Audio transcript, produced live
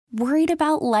Worried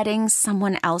about letting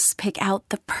someone else pick out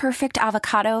the perfect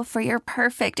avocado for your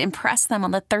perfect impress them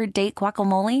on the third date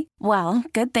guacamole? Well,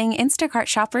 good thing Instacart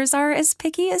shoppers are as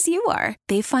picky as you are.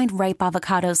 They find ripe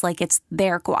avocados like it's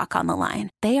their guac on the line.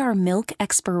 They are milk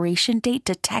expiration date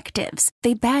detectives.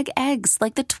 They bag eggs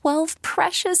like the 12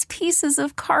 precious pieces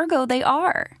of cargo they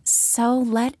are. So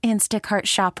let Instacart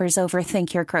shoppers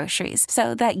overthink your groceries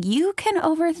so that you can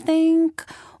overthink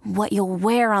what you'll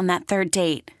wear on that third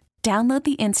date. Download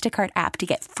the Instacart app to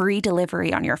get free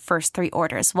delivery on your first 3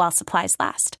 orders while supplies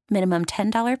last. Minimum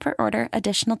 $10 per order.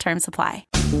 Additional terms apply.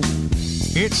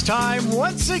 It's time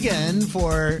once again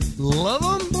for Love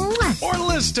 'em or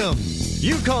List 'em.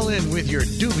 You call in with your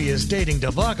dubious dating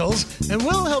debacles, and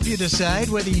we'll help you decide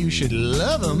whether you should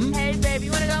love 'em. Hey, baby,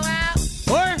 you want to go out?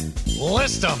 Or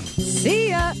list 'em. See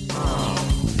ya. All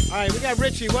right, we got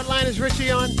Richie. What line is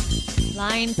Richie on?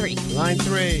 Line 3. Line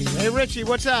 3. Hey, Richie,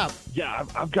 what's up? Yeah,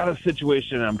 I've got a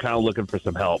situation and I'm kind of looking for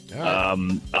some help.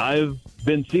 Right. I've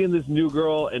been seeing this new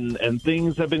girl and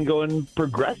things have been going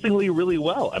progressively really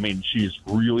well. I mean, she's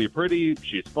really pretty,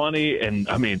 she's funny, and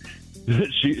I mean,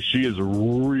 she is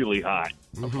really hot.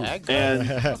 Okay,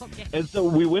 good. And so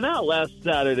we went out last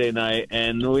Saturday night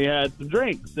and we had some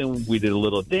drinks and we did a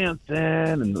little dancing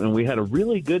and we had a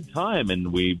really good time,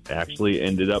 and we actually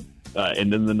ended up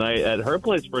ending the night at her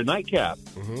place for a nightcap.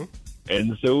 Mm-hmm.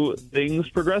 And so things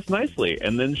progressed nicely.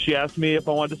 And then she asked me if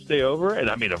I wanted to stay over. And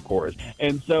I mean, of course.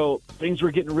 And so things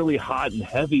were getting really hot and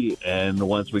heavy. And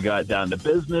once we got down to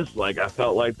business, like, I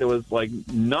felt like there was like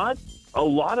not a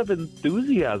lot of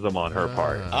enthusiasm on her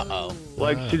part. Uh-oh.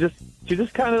 Like she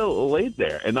just kind of laid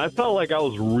there, and I felt like I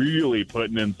was really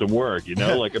putting in some work, you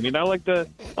know. Like, I mean, I like to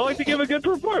give a good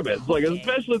performance, like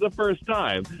especially the first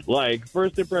time. Like,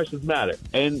 first impressions matter.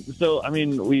 And so, I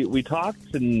mean, we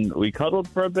talked and we cuddled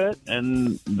for a bit,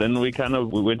 and then we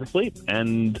went to sleep,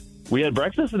 and we had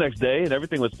breakfast the next day, and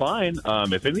everything was fine.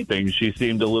 If anything, she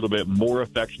seemed a little bit more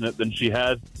affectionate than she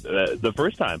had the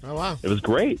first time. Oh, wow. It was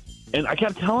great. And I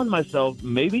kept telling myself,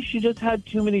 maybe she just had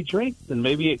too many drinks and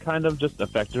maybe it kind of just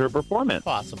affected her performance.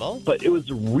 Possible. But it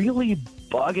was really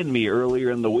bugging me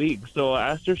earlier in the week. So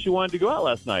I asked her if she wanted to go out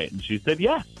last night, and she said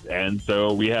yes. And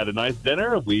so we had a nice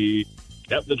dinner. We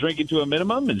kept the drinking to a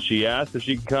minimum, and she asked if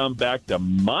she could come back to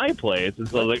my place. And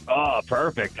so I was like, oh,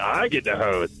 perfect. I get to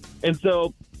host. And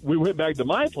so we went back to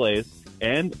my place.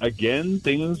 And again,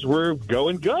 things were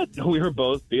going good. We were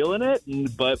both feeling it.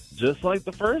 But just like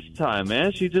the first time,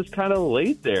 man, she just kind of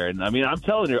laid there. And I mean, I'm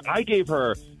telling you, I gave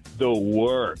her the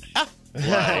works.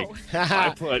 Like,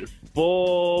 I put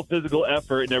full physical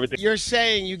effort and everything. You're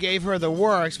saying you gave her the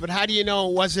works, but how do you know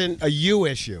it wasn't a you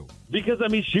issue? Because, I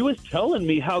mean, she was telling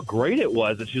me how great it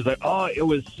was. And she was like, oh, it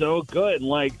was so good. And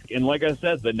like I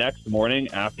said, the next morning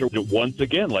after, once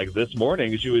again, like this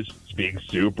morning, she was being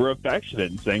super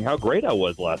affectionate and saying how great I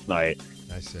was last night.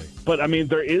 I see. But, I mean,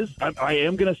 I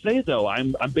am going to say, though,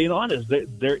 I'm being honest,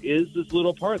 there is this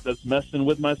little part that's messing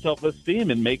with my self-esteem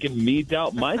and making me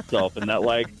doubt myself, and that,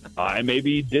 like, I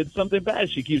maybe did something bad.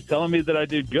 She keeps telling me that I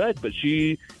did good, but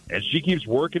she keeps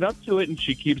working up to it, and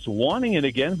she keeps wanting it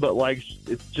again, but, like,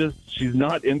 it's just she's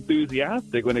not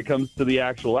enthusiastic when it comes to the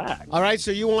actual act. All right, so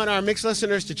you want our mixed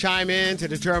listeners to chime in to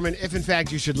determine if, in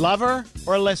fact, you should love her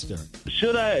or list her.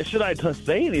 Should I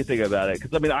say anything about it?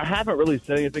 Because, I mean, I haven't really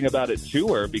said anything about it to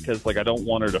her because, like, I don't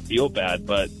want her to feel bad.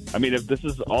 But, I mean, if this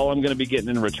is all I'm going to be getting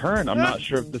in return, I'm not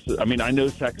sure if this is... I mean, I know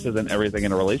sex isn't everything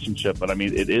in a relationship, but, I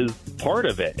mean, it is part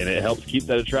of it, and it helps keep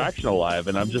that attraction alive.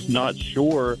 And I'm just not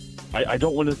sure... I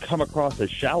don't want to come across as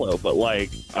shallow, but, like,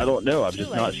 I don't know. I'm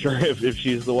just not sure if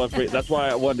she's the one for me. That's why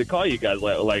I wanted to call you guys.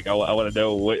 Like I want to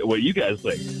know what you guys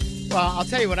think. Well, I'll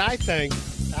tell you what I think.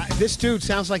 This dude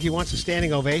sounds like he wants a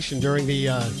standing ovation during the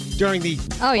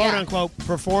quote-unquote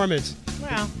performance.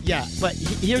 Well, yeah, but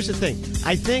here's the thing.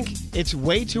 I think it's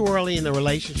way too early in the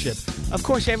relationship. Of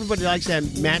course, everybody likes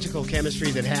that magical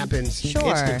chemistry that happens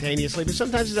instantaneously, but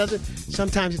sometimes it doesn't.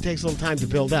 Sometimes it takes a little time to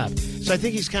build up. So I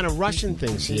think he's kind of rushing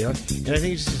things here, and I think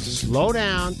he's just slow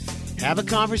down, have a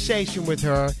conversation with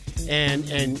her,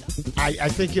 and I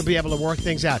think you'll be able to work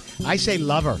things out. I say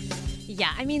love her.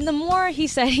 yeah, I mean, the more he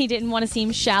said he didn't want to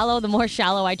seem shallow, the more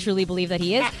shallow I truly believe that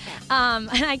he is. And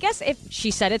I guess if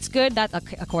she said it's good, that's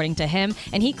according to him.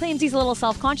 And he claims he's a little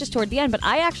self-conscious toward the end, but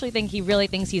I actually think he really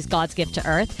thinks he's God's gift to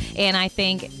earth. And I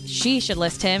think she should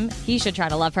list him. He should try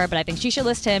to love her, but I think she should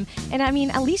list him. And I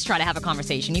mean, at least try to have a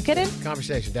conversation. You kidding?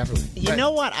 Conversation, definitely. You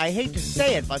know what? I hate to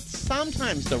say it, but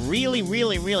sometimes the really,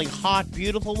 really, really hot,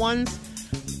 beautiful ones,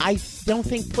 I don't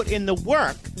think put in the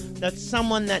work that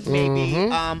someone that may be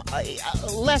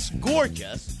less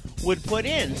gorgeous would put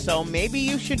in. So maybe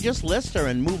you should just list her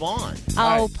and move on.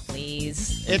 Oh,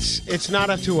 please. It's not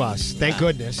up to us. Thank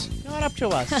goodness. Not up to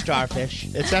us,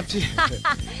 Starfish. It's up to you.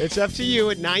 It's up to you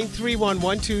at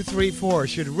 931-1234.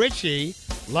 Should Richie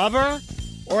love her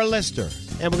or list her?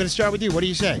 And we're going to start with you. What do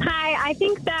you say? Hi, I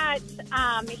think that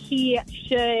he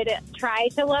should try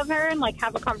to love her and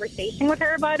have a conversation with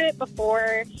her about it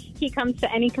before he comes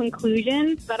to any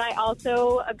conclusions. But I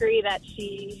also agree that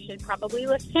she should probably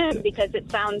list him because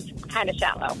it sounds kind of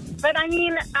shallow. But I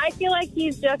mean, I feel like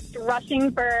he's just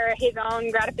rushing for his own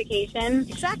gratification.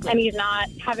 Exactly. And he's not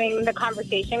having the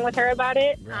conversation with her about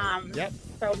it. Right. Yep.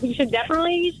 So he should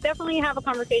definitely have a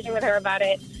conversation with her about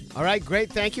it. All right,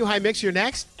 great. Thank you. Hi, Mix, you're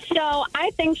next. So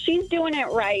I think she's doing it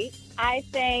right. I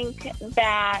think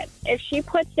that if she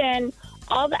puts in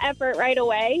all the effort right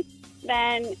away,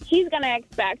 then he's going to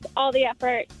expect all the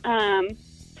effort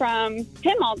from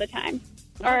him all the time.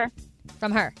 Or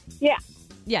From her. Yeah.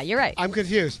 Yeah, you're right. I'm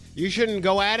confused. You shouldn't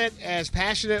go at it as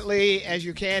passionately as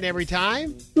you can every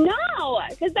time? No,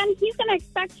 because then he's going to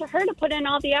expect her to put in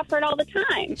all the effort all the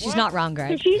time. She's not wrong, So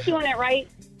Greg. she's doing it right.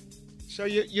 So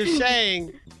you're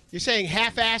saying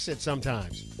half-ass it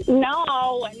sometimes.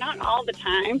 No, not all the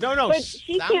time. No, But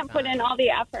she can't put in all the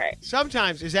effort.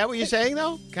 Sometimes. Is that what you're saying,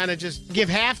 though? Kind of just give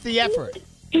half the effort.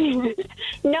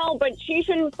 No, but she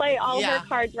shouldn't play all her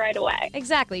cards right away.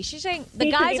 Exactly. She's saying the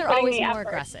He should guys be are putting always the more effort.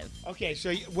 aggressive. Okay,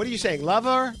 so what are you saying? Love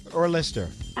her or list her?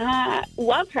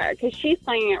 Love her because she's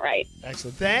playing it right.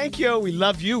 Excellent. Thank you. We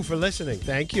love you for listening.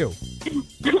 Thank you.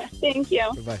 Thank you.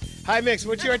 Bye-bye. Hi, Mix.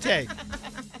 What's your take?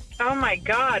 Oh my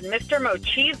God, Mr.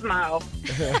 Machismo.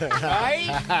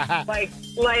 Right?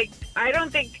 I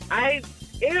don't think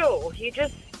ew. He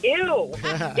just, ew.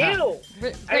 Ew.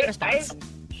 Great response.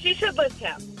 She should list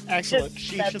him. Excellent.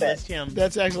 She That's should it. list him.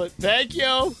 That's excellent. Thank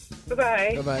you.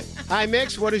 Bye-bye. Bye-bye. Hi,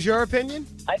 Mix. What is your opinion?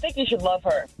 I think he should love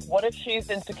her. What if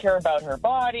she's insecure about her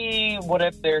body? What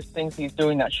if there's things he's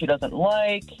doing that she doesn't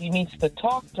like? He needs to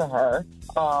talk to her.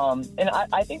 And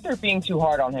I think they're being too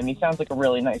hard on him. He sounds like a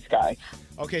really nice guy.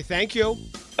 Okay, thank you.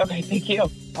 Okay, thank you.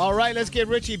 All right, let's get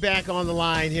Richie back on the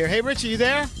line here. Hey, Richie, you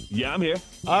there? Yeah, I'm here.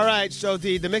 All right, so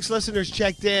the Mixed listeners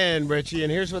checked in, Richie,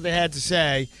 and here's what they had to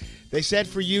say. They said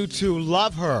for you to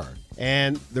love her.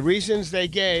 And the reasons they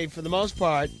gave, for the most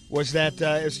part, was that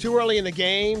it's too early in the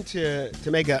game to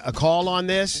make a call on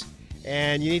this.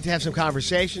 And you need to have some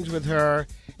conversations with her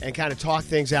and kind of talk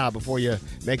things out before you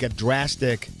make a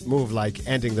drastic move like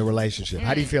ending the relationship.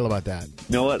 How do you feel about that? You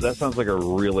know what? That sounds like a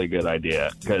really good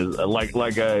idea. Because like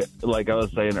I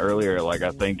was saying earlier,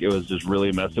 I think it was just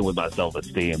really messing with my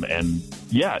self-esteem. And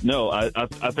yeah, no, I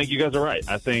think you guys are right.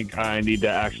 I think I need to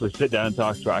actually sit down and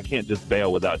talk to her. I can't just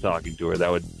bail without talking to her.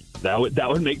 That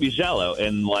would make me shallow,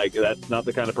 and that's not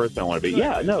the kind of person I want to be.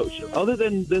 Yeah, no. Other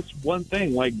than this one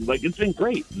thing, it's been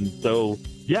great, and so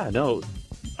yeah, no,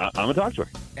 I'm gonna talk to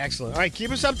her. Excellent. All right,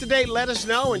 keep us up to date. Let us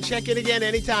know and check in again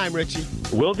anytime, Richie.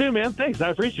 Will do, man. Thanks, I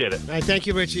appreciate it. All right, thank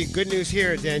you, Richie. Good news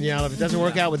here, Danielle. If it doesn't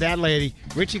work out with that lady,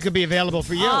 Richie could be available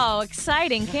for you. Oh,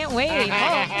 exciting. Can't wait.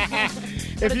 Oh.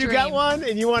 If you got one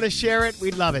and you want to share it,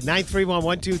 we'd love it.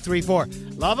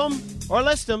 931-1234. Love them or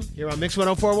list them here on Mix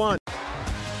 104.1.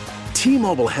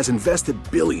 T-Mobile has invested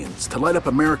billions to light up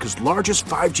America's largest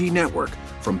 5G network,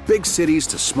 from big cities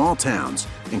to small towns,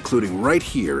 including right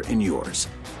here in yours.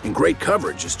 And great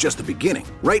coverage is just the beginning.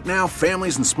 Right now,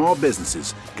 families and small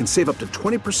businesses can save up to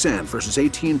 20% versus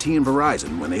AT&T and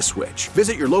Verizon when they switch.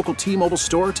 Visit your local T-Mobile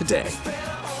store today.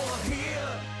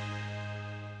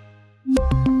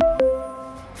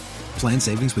 Plan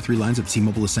savings with 3 lines of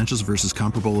T-Mobile Essentials versus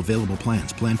comparable available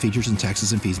plans. Plan features and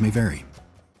taxes and fees may vary.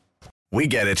 We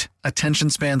get it. Attention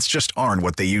spans just aren't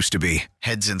what they used to be.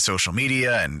 Heads in social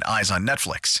media and eyes on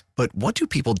Netflix. But what do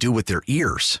people do with their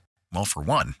ears? Well, for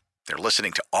one, they're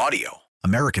listening to audio.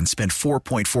 Americans spend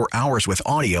 4.4 hours with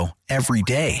audio every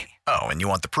day. Oh, and you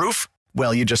want the proof?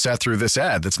 Well, you just sat through this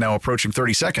ad that's now approaching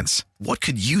 30 seconds. What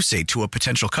could you say to a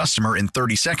potential customer in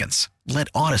 30 seconds? Let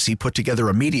Odyssey put together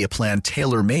a media plan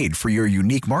tailor-made for your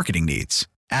unique marketing needs.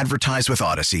 Advertise with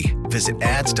Odyssey. Visit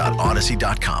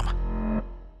ads.odyssey.com.